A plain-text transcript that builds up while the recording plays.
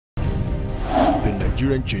the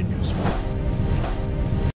Nigerian Genius.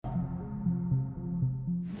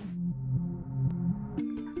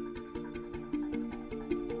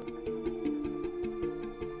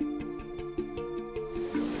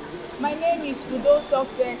 My name is Udo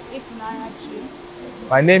Success Ifnarachi.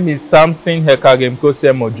 My name is Samson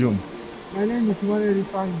Hekagemkose Mojum. My name is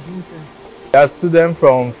Rifan Vincent. We are students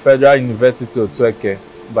from Federal University Otuoke,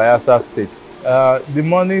 Bayelsa State. The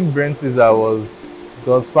morning brain teaser was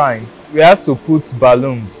fine. We had to put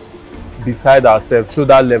balloons beside ourselves,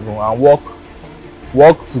 shoulder level, and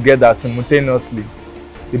walk together simultaneously.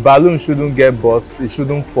 The balloon shouldn't get burst, it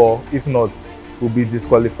shouldn't fall. If not, we'll be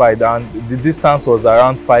disqualified. And the distance was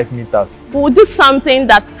around 5 meters. We'll do something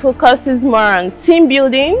that focuses more on team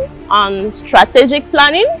building, on strategic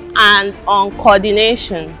planning, and on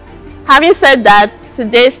coordination. Having said that,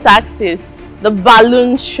 today's task is the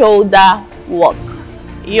balloon shoulder walk.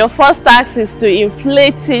 Your first task is to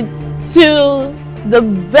inflate it to the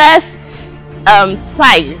best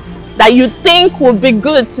size that you think would be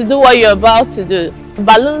good to do what you're about to do. The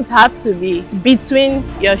balloons have to be between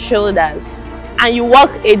your shoulders, and you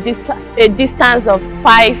walk a distance of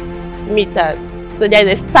 5 meters. So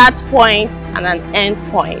there's a start point and an end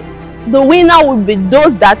point. The winner will be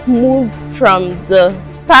those that move from the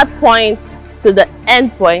start point to the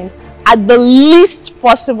end point at the least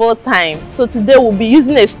possible time. So today we'll be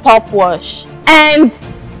using a stopwatch. And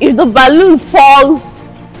if the balloon falls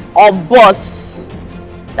or bursts,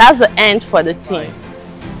 that's the end for the team.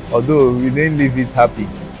 Although we didn't leave it happy,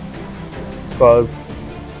 because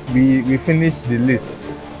we finished the list,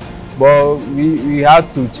 but we had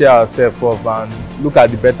to cheer ourselves up and look at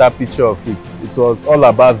the better picture of it. It was all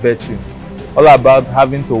about virtue, all about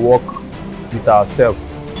having to work with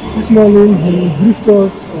ourselves. This morning he briefed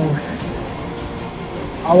us of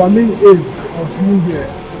our main aim of being here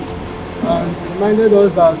and reminded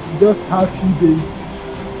us that we just have few days,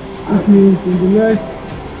 which means in the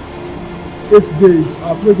next 8 days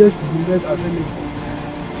our project should be made available.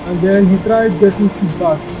 And then he tried getting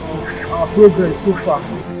feedbacks of our progress so far.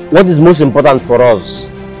 What is most important for us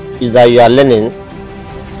is that you are learning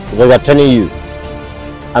because we are training you,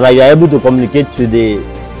 and that you are able to communicate to the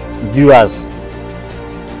viewers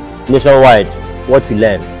nationwide what you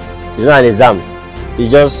learn. It's not an exam,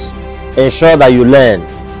 it's just ensure that you learn.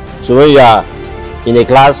 So when you are in a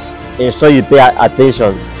class, ensure you pay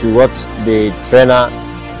attention to what the trainer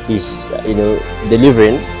is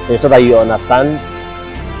delivering. Ensure that you understand.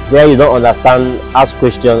 Where you don't understand, ask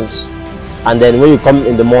questions, and then when you come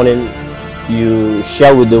in the morning, you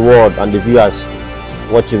share with the world and the viewers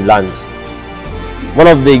what you've learned. One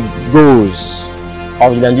of the goals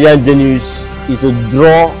of the Nigerian Genius is to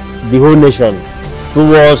draw the whole nation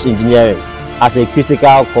towards engineering as a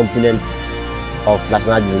critical component of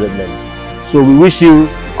national development. So we wish you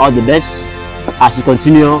all the best as you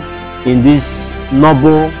continue in this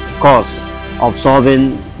noble cause of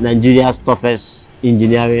solving Nigeria's toughest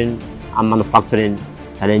engineering and manufacturing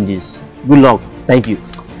challenges. Good luck. Thank you.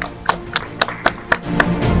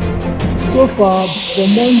 So far, from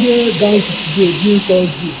Monday down to today, being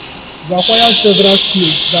Thursday, we've acquired several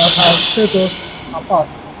skills that have set us apart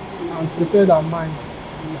and prepared our minds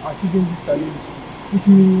in achieving this challenge, which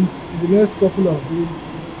means in the next couple of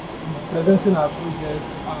days, we'll be presenting our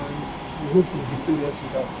projects and we hope to be victorious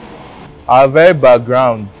with that. Our very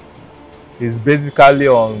background is basically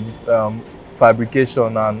on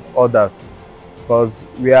fabrication and others, because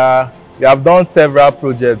we have done several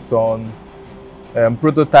projects on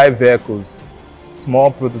prototype vehicles,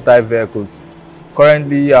 small prototype vehicles.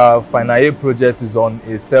 Currently our final year project is on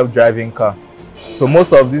a self-driving car. So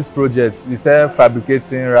most of these projects we start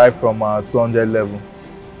fabricating right from our 200 level.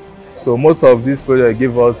 So most of these projects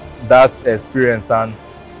give us that experience and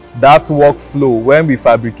that workflow. When we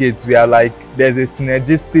fabricate, we are like, there's a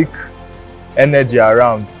synergistic energy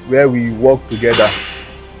around where we work together.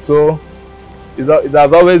 So it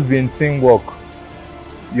has always been teamwork.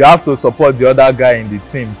 You have to support the other guy in the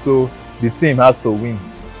team, so the team has to win.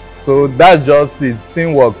 So that's just it,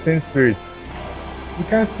 teamwork, team spirit. We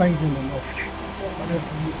can't thank them enough.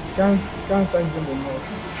 Honestly, we can't thank them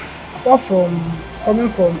enough. Apart from coming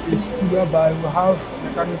from a school whereby we have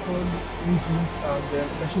mechanical engineers and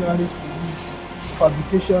machineries we use,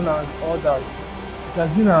 fabrication and all that, it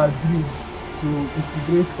has been our dreams to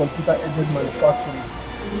integrate computer-aided manufacturing,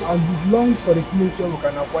 and we've longed for a place where we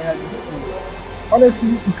can acquire these skills. Honestly,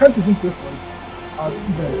 we can't even pay for it as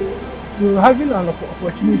students. So having an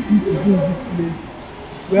opportunity to be in this place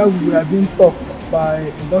where we are being taught by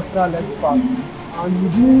industrial experts, and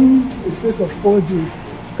within a space of 4 days,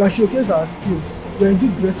 we can showcase our skills. We're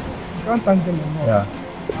indeed grateful. We can't thank them enough.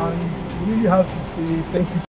 Yeah. And we really have to say thank you.